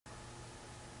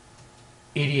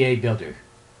EDABuilder,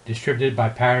 distributed by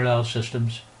Parallel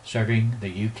Systems serving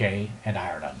the UK and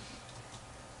Ireland.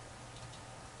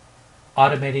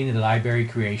 Automating the library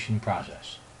creation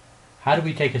process. How do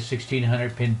we take a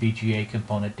 1600-pin VGA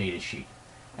component datasheet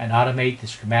and automate the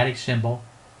schematic symbol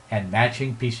and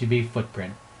matching PCB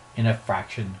footprint in a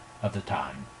fraction of the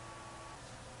time?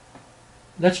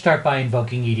 Let's start by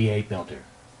invoking EDABuilder,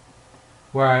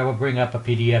 where I will bring up a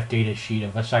PDF datasheet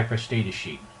of a Cypress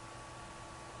datasheet.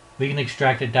 We can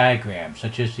extract a diagram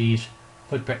such as these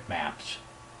footprint maps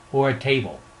or a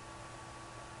table.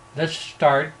 Let's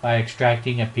start by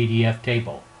extracting a PDF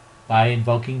table by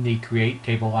invoking the Create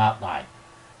Table Outline,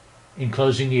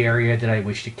 enclosing the area that I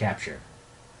wish to capture.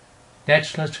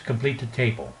 Next, let's complete the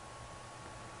table,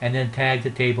 and then tag the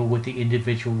table with the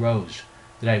individual rows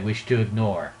that I wish to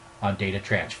ignore on data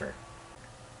transfer.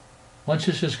 Once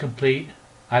this is complete,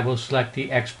 I will select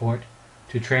the Export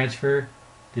to transfer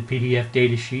the PDF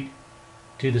datasheet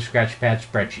to the Scratchpad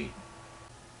spreadsheet.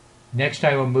 Next,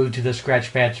 I will move to the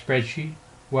Scratchpad spreadsheet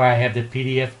where I have the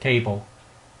PDF table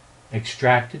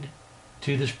extracted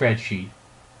to the spreadsheet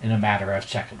in a matter of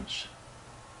seconds.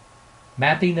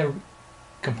 Mapping the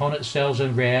component cells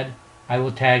in red, I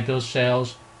will tag those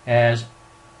cells as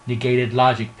negated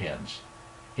logic pins.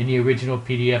 In the original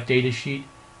PDF datasheet,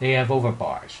 they have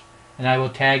overbars, and I will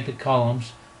tag the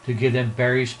columns to give them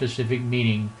very specific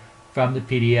meaning from the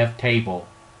PDF table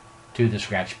to the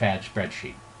Scratchpad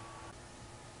spreadsheet.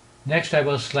 Next, I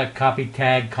will select Copy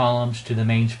Tag Columns to the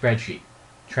main spreadsheet,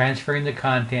 transferring the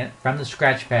content from the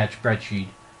Scratchpad spreadsheet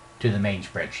to the main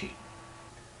spreadsheet.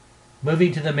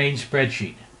 Moving to the main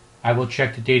spreadsheet, I will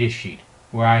check the datasheet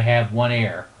where I have one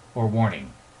error or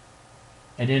warning,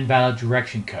 an invalid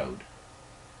direction code.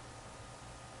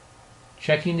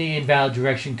 Checking the invalid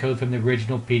direction code from the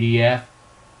original PDF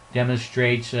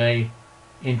demonstrates an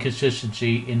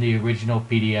inconsistency in the original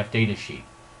PDF datasheet.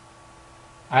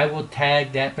 I will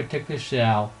tag that particular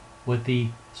cell with the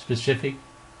specific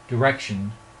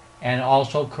direction and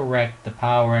also correct the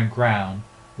power and ground,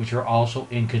 which are also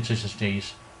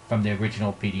inconsistencies from the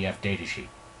original PDF datasheet.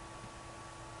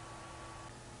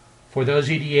 For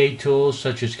those EDA tools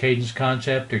such as Cadence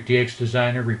Concept or DX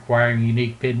Designer requiring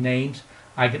unique pin names,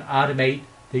 I can automate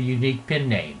the unique pin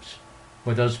names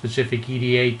for those specific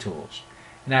EDA tools.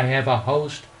 And I have a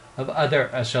host of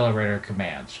other accelerator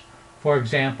commands. For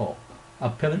example, a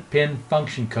pin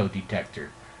function code detector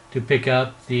to pick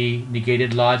up the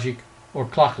negated logic or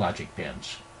clock logic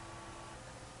pins.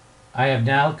 I have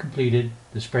now completed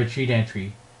the spreadsheet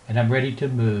entry and I'm ready to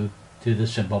move to the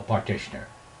symbol partitioner.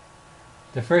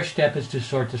 The first step is to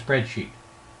sort the spreadsheet.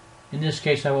 In this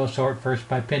case, I will sort first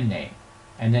by pin name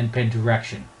and then pin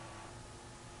direction.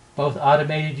 Both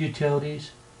automated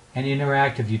utilities and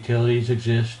interactive utilities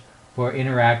exist for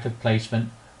interactive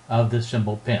placement of the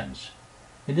symbol pins.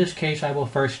 In this case, I will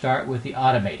first start with the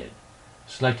automated,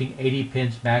 selecting 80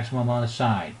 pins maximum on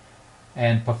assign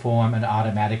and perform an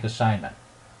automatic assignment.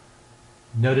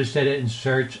 Notice that it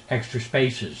inserts extra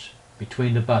spaces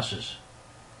between the buses,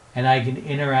 and I can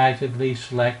interactively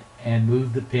select and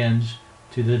move the pins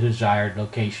to the desired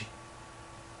location.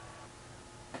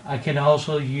 I can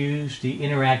also use the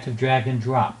interactive drag and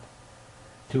drop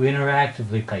to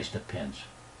interactively place the pins.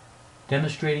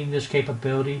 Demonstrating this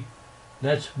capability,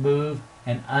 let's move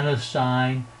and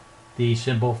unassign the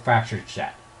symbol fractured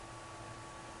set.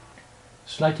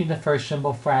 Selecting the first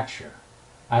symbol fracture,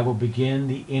 I will begin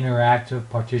the interactive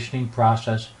partitioning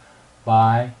process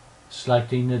by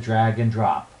selecting the drag and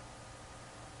drop.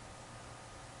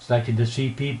 Selecting the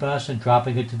CP bus and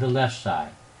dropping it to the left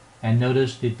side, and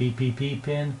notice the VPP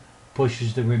pin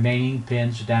pushes the remaining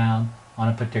pins down on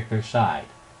a particular side.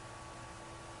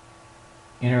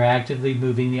 Interactively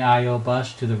moving the I/O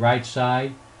bus to the right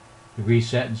side, the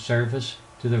reset and service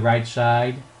to the right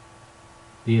side,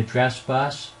 the address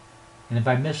bus, and if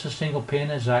I miss a single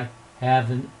pin as I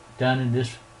have done in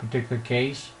this particular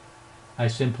case, I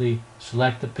simply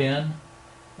select the pin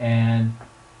and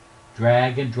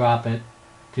drag and drop it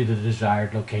to the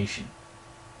desired location.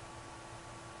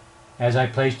 As I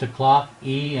place the clock,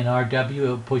 E and RW, it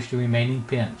will push the remaining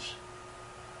pins.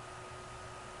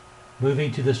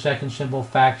 Moving to the second symbol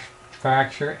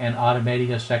fracture and automating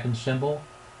a second symbol,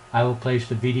 I will place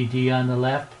the VDD on the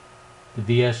left, the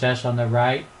VSS on the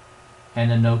right, and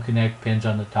the no connect pins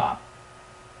on the top.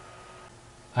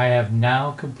 I have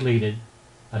now completed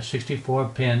a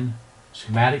 64-pin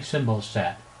schematic symbol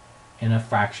set in a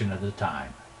fraction of the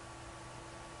time.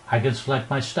 I can select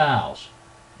my styles,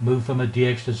 move from a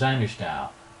DX Designer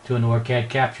style to an OrCAD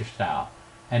Capture style,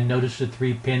 and notice the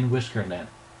 3-pin whisker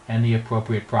length and the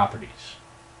appropriate properties.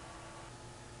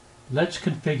 Let's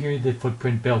configure the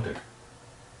footprint builder.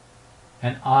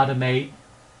 and automate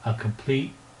a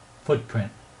complete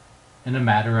footprint in a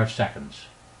matter of seconds.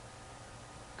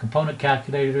 Component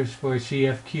calculators for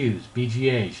CFQs,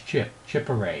 BGAs, chip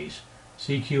arrays,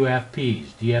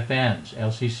 CQFPs, DFNs,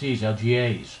 LCCs,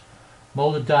 LGAs,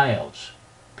 molded diodes,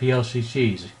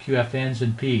 PLCCs, QFNs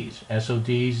and Ps,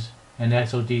 SODs and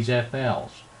SODs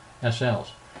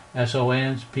SLs,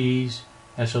 SONs, Ps,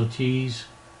 SOTs,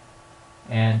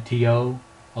 and TO,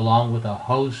 along with a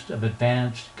host of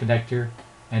advanced connector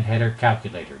and header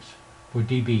calculators for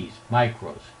dBs,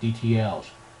 micros, DTLs,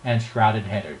 and shrouded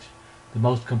headers. The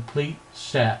most complete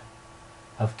set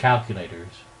of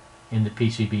calculators in the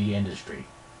PCB industry.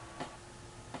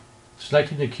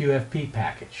 Selecting the QFP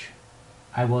package,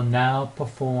 I will now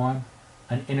perform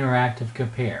an interactive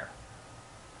compare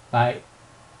by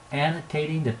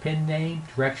annotating the pin name,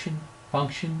 direction,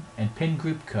 function, and pin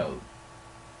group code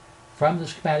from the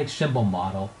schematic symbol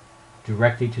model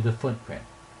directly to the footprint,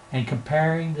 and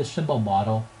comparing the symbol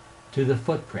model to the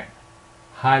footprint,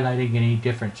 highlighting any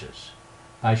differences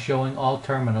by showing all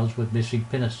terminals with missing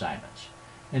pin assignments,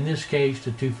 in this case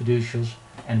the 2 fiducials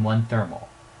and 1 thermal.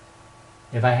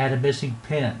 If I had a missing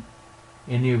pin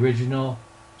in the original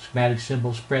schematic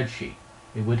symbol spreadsheet,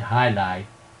 it would highlight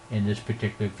in this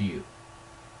particular view.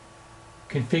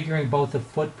 Configuring both the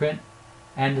footprint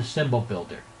and the symbol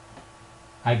builder,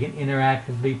 I can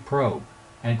interactively probe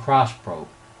and cross-probe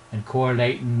and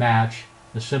correlate and match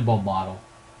the symbol model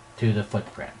to the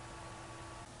footprint.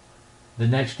 The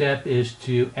next step is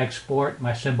to export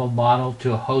my symbol model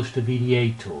to a host of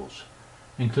EDA tools,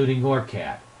 including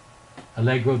OrCAD,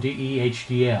 Allegro DE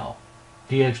HDL,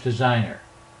 DX Designer,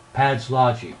 PADS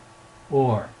Logic,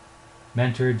 or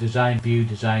Mentor Design View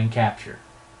Design Capture.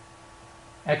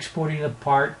 Exporting the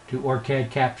part to OrCAD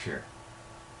Capture.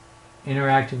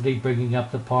 Interactively bringing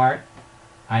up the part,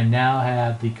 I now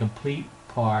have the complete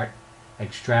part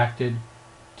extracted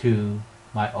to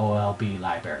my OLB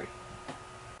library.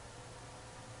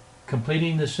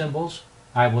 Completing the symbols,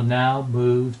 I will now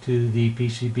move to the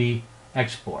PCB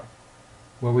Export,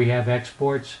 where we have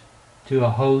exports to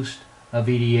a host of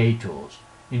EDA tools,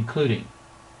 including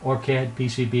OrCAD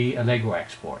PCB Allegro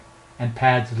Export and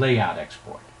PADS Layout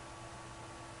Export.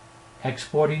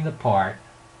 Exporting the part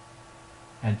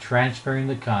and transferring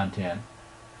the content,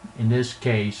 in this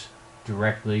case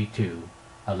directly to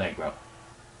Allegro.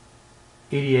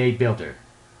 EDABuilder,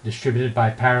 distributed by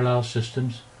Parallel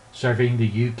Systems, serving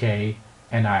the UK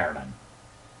and Ireland.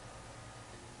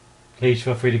 Please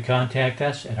feel free to contact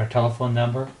us at our telephone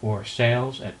number or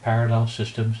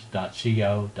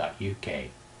sales@parallelsystems.co.uk.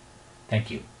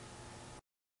 Thank you.